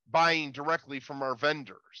buying directly from our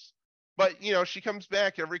vendors. But she comes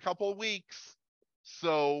back every couple of weeks.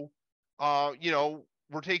 So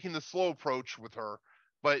we're taking the slow approach with her.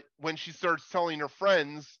 But when she starts telling her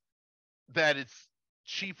friends that it's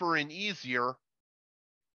cheaper and easier,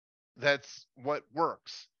 that's what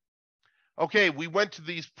works. Okay, we went to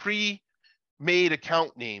these pre-made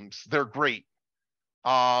account names. They're great.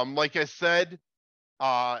 Like I said,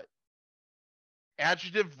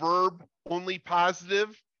 adjective, verb, only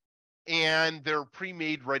positive, and they're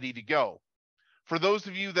pre-made, ready to go. For those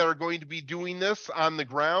of you that are going to be doing this on the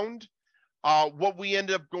ground, what we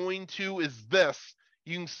end up going to is this.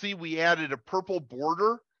 You can see we added a purple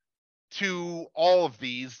border to all of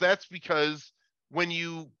these. That's because when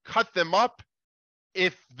you cut them up,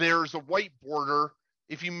 if there's a white border,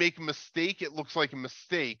 if you make a mistake, it looks like a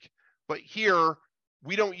mistake. But here,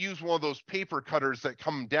 we don't use one of those paper cutters that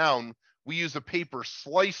come down. We use a paper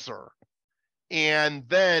slicer. And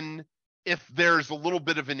then if there's a little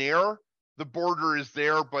bit of an error, the border is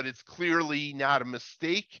there, but it's clearly not a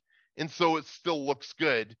mistake. And so it still looks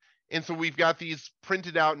good. And so we've got these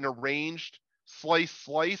printed out and arranged,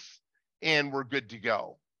 slice, and we're good to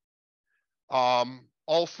go.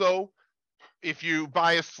 Also, if you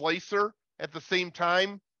buy a slicer at the same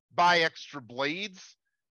time, buy extra blades.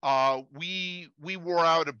 We wore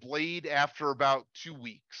out a blade after about 2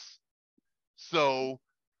 weeks. So,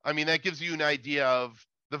 I mean, that gives you an idea of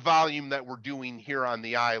the volume that we're doing here on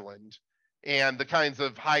the island and the kinds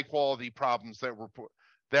of high quality problems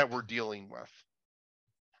that we're dealing with.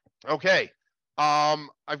 Okay,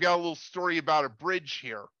 I've got a little story about a bridge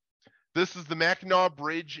here. This is the Mackinac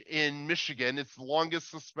Bridge in Michigan. It's the longest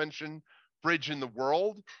suspension bridge in the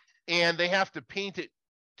world, and they have to paint it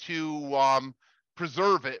to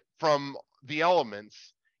preserve it from the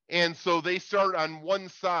elements. And so they start on one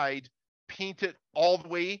side, paint it all the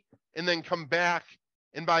way, and then come back.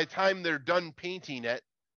 And by the time they're done painting it,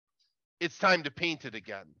 it's time to paint it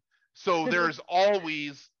again. So there's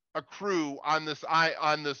always a crew on this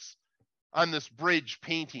bridge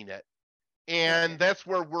painting it. And that's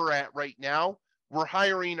where we're at right now. We're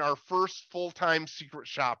hiring our first full-time secret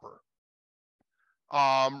shopper.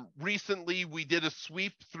 Recently, we did a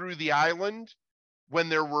sweep through the island when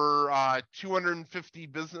there were 200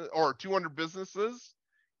 businesses,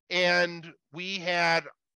 and we had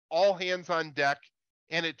all hands on deck,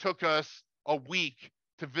 and it took us a week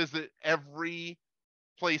to visit every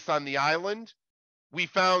place on the island. We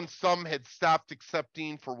found some had stopped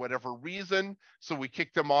accepting for whatever reason, so we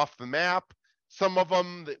kicked them off the map. Some of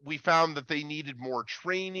them, we found that they needed more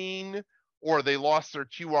training, or they lost their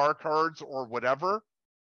QR cards or whatever.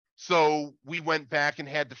 So we went back and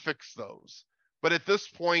had to fix those. But at this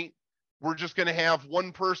point, we're just going to have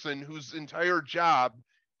one person whose entire job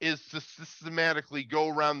is to systematically go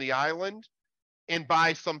around the island and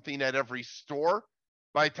buy something at every store.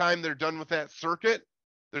 By the time they're done with that circuit,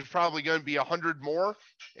 there's probably going to be 100 more,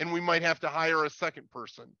 and we might have to hire a second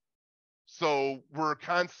person. So we're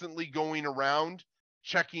constantly going around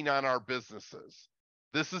checking on our businesses.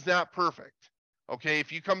 This is not perfect. Okay,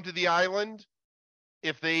 if you come to the island,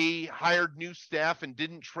 if they hired new staff and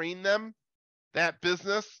didn't train them, that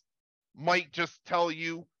business might just tell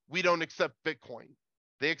you, we don't accept Bitcoin.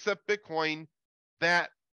 They accept Bitcoin. That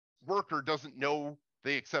worker doesn't know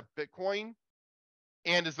they accept Bitcoin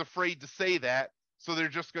and is afraid to say that. So they're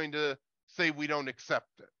just going to say, we don't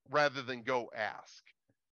accept it, rather than go ask.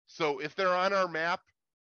 So if they're on our map,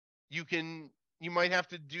 you might have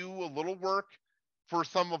to do a little work for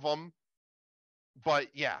some of them, but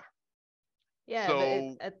yeah. Yeah,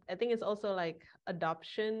 so I think it's also like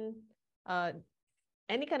adoption.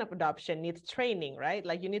 Any kind of adoption needs training, right?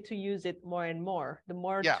 Like you need to use it more and more. The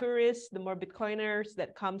more tourists, the more Bitcoiners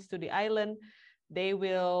that comes to the island, they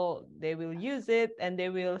will use it, and they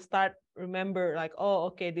will start remember like, oh,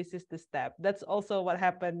 okay, this is the step. That's also what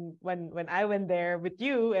happened when I went there with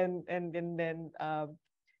you, and then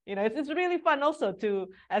you know, it's really fun also to,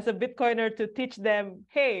 as a Bitcoiner, to teach them,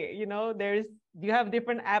 hey, you know, you have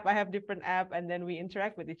different app, I have different app, and then we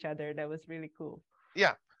interact with each other. That was really cool.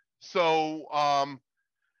 Yeah. So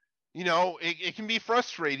you know, it can be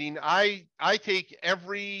frustrating. I take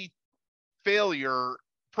every failure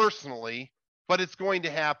personally, but it's going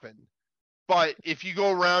to happen. But if you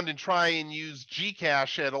go around and try and use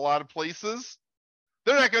Gcash at a lot of places,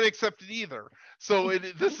 they're not going to accept it either. So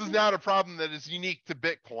this is not a problem that is unique to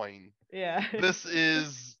Bitcoin. Yeah. This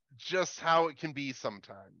is just how it can be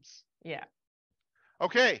sometimes. Yeah.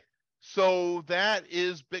 Okay, so that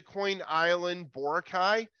is Bitcoin Island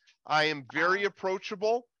Boracay. I am very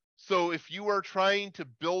approachable. So if you are trying to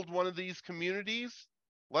build one of these communities,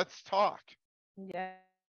 let's talk. Yeah.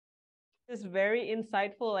 It's very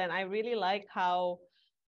insightful, and I really like how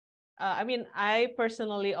I mean, I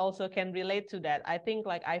personally also can relate to that. I think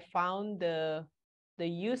like I found the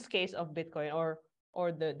use case of Bitcoin,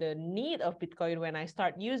 or the need of Bitcoin when I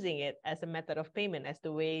start using it as a method of payment, as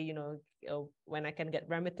the way, you know, when I can get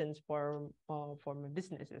remittance for my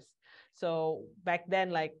businesses. So back then,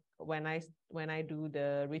 like when I do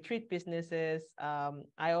the retreat businesses,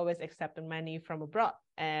 I always accepted money from abroad,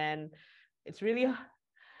 and it's really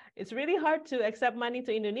hard to accept money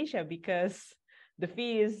to Indonesia because the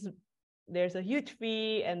fee is, there's a huge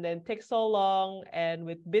fee, and then takes so long. And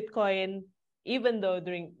with Bitcoin, even though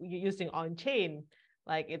using on chain,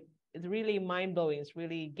 like it's really mind blowing. It's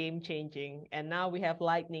really game changing. And now we have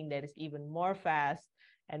Lightning that is even more fast,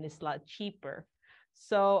 and it's a lot cheaper.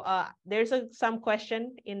 So there's some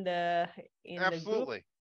question in the Absolutely.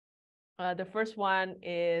 group. The first one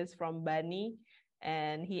is from Bani,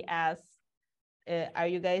 and he asks, are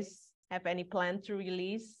you guys have any plan to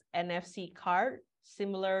release NFC card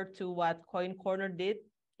similar to what Coin Corner did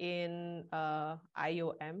in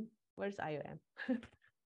IOM? Where's IOM?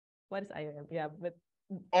 What is IOM? Yeah, but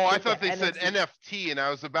I thought they said NFT, and I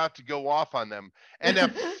was about to go off on them.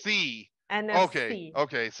 NFC. NFC.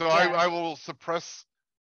 Okay. So yeah. I will suppress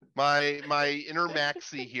my inner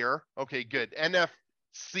maxi here. Okay, good.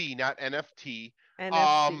 NFC, not NFT.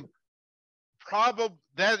 NFC. Probably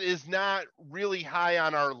that is not really high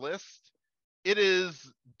on our list. it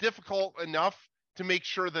is difficult enough to make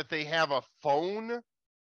sure that they have a phone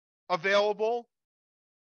available.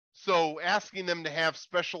 So asking them to have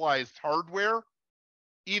specialized hardware,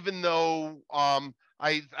 even though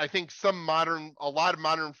I think a lot of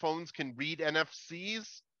modern phones can read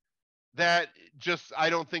NFCs, that just I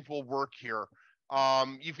don't think will work here.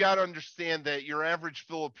 You've got to understand that your average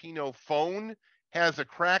Filipino phone has a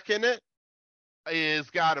crack in it, is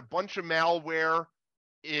got a bunch of malware,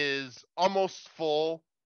 is almost full,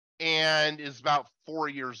 and is about 4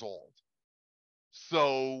 years old.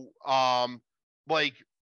 So, like,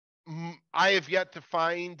 I have yet to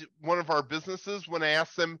find one of our businesses when I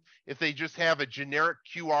ask them if they just have a generic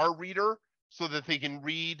QR reader so that they can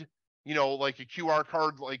read, like a QR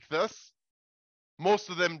card like this. Most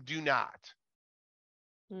of them do not.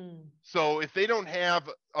 So if they don't have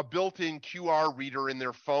a built-in QR reader in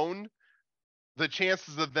their phone, the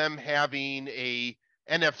chances of them having a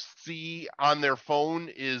NFC on their phone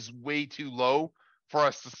is way too low for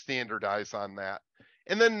us to standardize on that.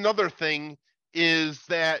 And then another thing is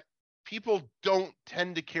that people don't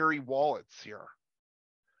tend to carry wallets here.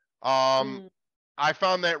 I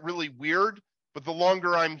found that really weird, but the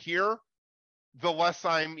longer I'm here, the less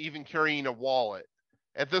I'm even carrying a wallet.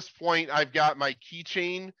 At this point, I've got my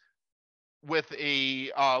keychain with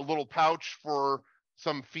a little pouch for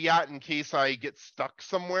some fiat in case I get stuck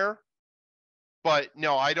somewhere. But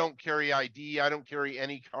no, I don't carry ID. I don't carry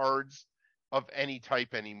any cards of any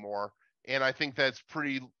type anymore. And I think that's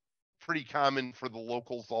pretty common for the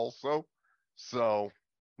locals also. So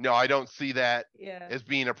no, I don't see that as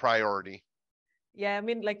being a priority. Yeah, I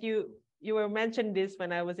mean, like you were mentioned this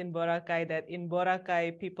when I was in Boracay, that in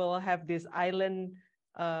Boracay people have this island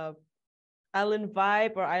vibe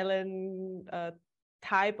or island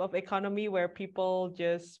type of economy where people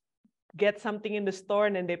just get something in the store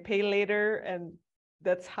and then they pay later, and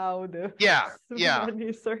that's how the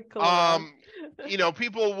money circle around.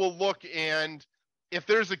 People will look, and if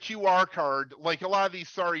there's a QR card, like a lot of these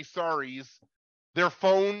saris, their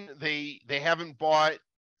phone, they haven't bought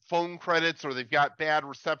phone credits, or they've got bad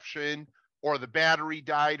reception, or the battery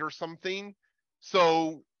died or something.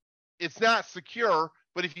 So it's not secure,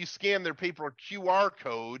 but if you scan their paper QR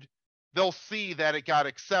code, they'll see that it got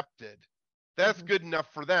accepted. That's good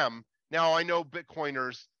enough for them. Now, I know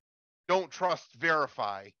Bitcoiners don't trust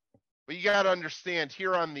verify, but you got to understand,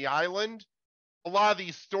 here on the island, a lot of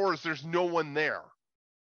these stores, there's no one there.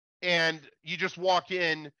 And you just walk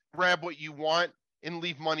in, grab what you want, and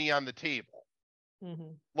leave money on the table.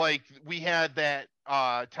 Like, we had that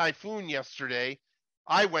typhoon yesterday.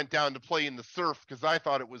 I went down to play in the surf because I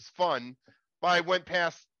thought it was fun, but I went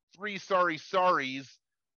past 3 saris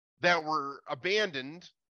that were abandoned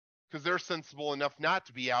because they're sensible enough not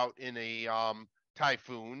to be out in a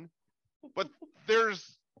typhoon. But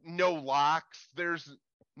there's no locks. There's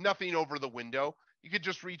nothing over the window. You could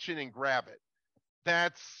just reach in and grab it.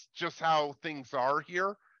 That's just how things are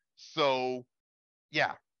here. So,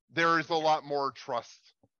 yeah, there is a lot more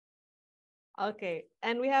trust. Okay,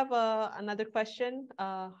 and we have another question.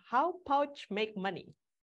 How Pouch make money?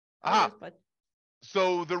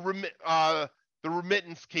 So the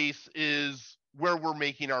remittance case is where we're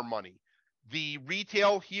making our money. The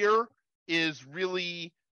retail here is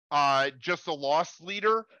really just a loss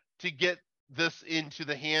leader to get this into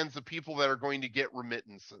the hands of people that are going to get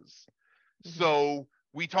remittances. So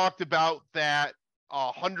we talked about that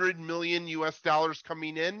 $100 million US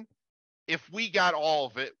coming in. If we got all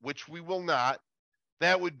of it, which we will not,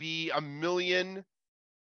 that would be $1 million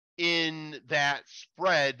in that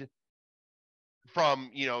spread from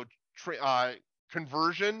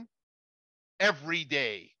conversion every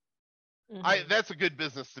day. That's a good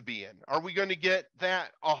business to be in. Are we going to get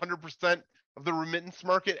that 100% of the remittance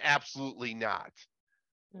market? Absolutely not.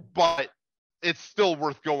 But it's still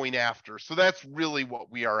worth going after. So that's really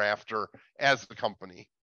what we are after as a company.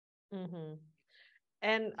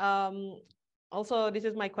 And also, this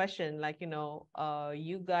is my question. Like,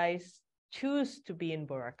 you guys choose to be in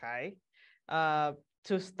Boracay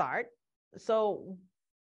to start. So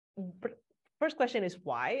first question is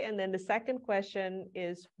why? And then the second question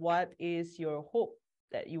is, what is your hope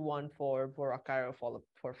that you want for Boracay or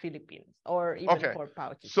for Philippines, or even for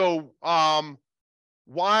pouches? So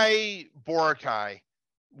why Boracay?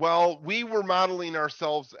 Well, we were modeling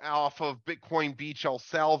ourselves off of Bitcoin Beach, El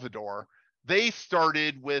Salvador. They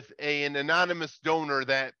started with an anonymous donor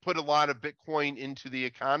that put a lot of Bitcoin into the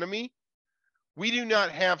economy. We do not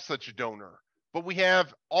have such a donor, but we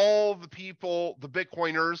have all the people, the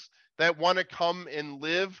Bitcoiners, that want to come and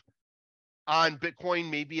live on Bitcoin,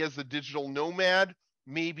 maybe as a digital nomad,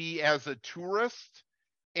 maybe as a tourist.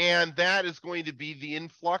 And that is going to be the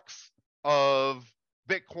influx of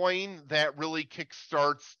Bitcoin that really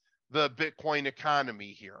kickstarts the Bitcoin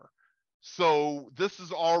economy here. So this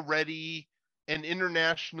is already an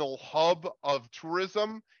international hub of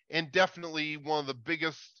tourism and definitely one of the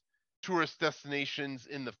biggest tourist destinations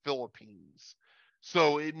in the Philippines.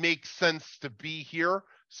 So it makes sense to be here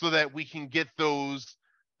so that we can get those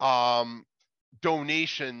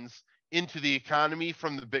donations into the economy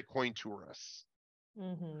from the Bitcoin tourists.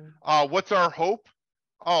 What's our hope?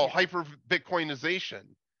 Oh, Yeah. hyper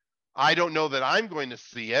Bitcoinization. I don't know that I'm going to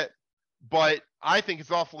see it, but I think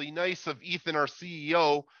it's awfully nice of Ethan, our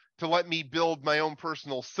CEO, to let me build my own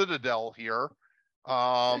personal citadel here.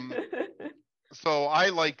 So I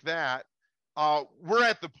like that. We're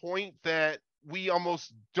at the point that we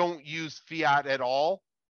almost don't use fiat at all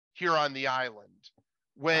here on the island.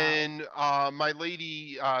 When my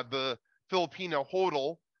lady, the Filipino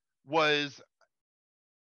hodl, was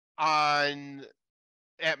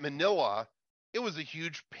at Manila, it was a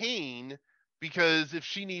huge pain because if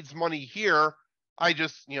she needs money here, I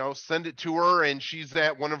just, send it to her and she's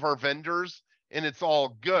at one of our vendors and it's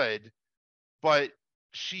all good. But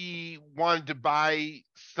she wanted to buy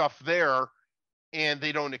stuff there and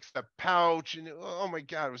they don't accept pouch. And oh my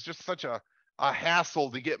God, it was just such a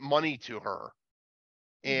hassle to get money to her.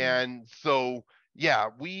 And so, yeah,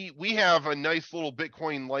 we have a nice little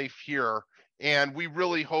Bitcoin life here. And we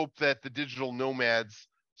really hope that the digital nomads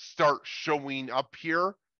start showing up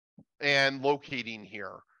here and locating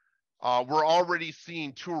here. We're already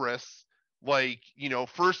seeing tourists like,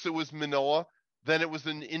 first it was Manila, then it was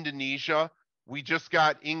in Indonesia. We just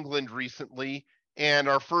got England recently, and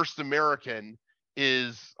our first American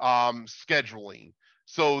is scheduling.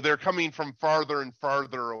 So they're coming from farther and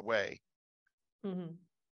farther away.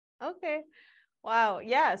 Okay. Wow.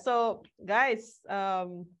 Yeah. So guys,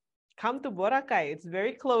 come to Boracay. It's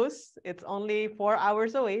very close. It's only 4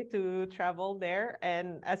 hours away to travel there.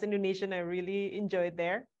 And as Indonesian, I really enjoyed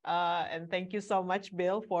there. And thank you so much,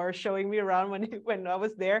 Bill, for showing me around when I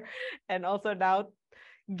was there, and also now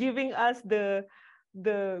giving us the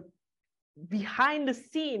behind the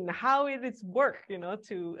scene how it is work,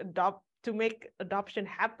 to make adoption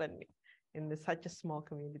happen in such a small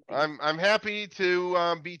community. I'm happy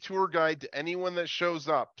to be tour guide to anyone that shows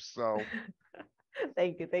up. So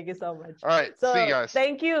thank you so much. All right, so see you guys.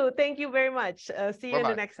 thank you very much. See you in Bye-bye.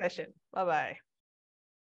 the next session. Bye-bye.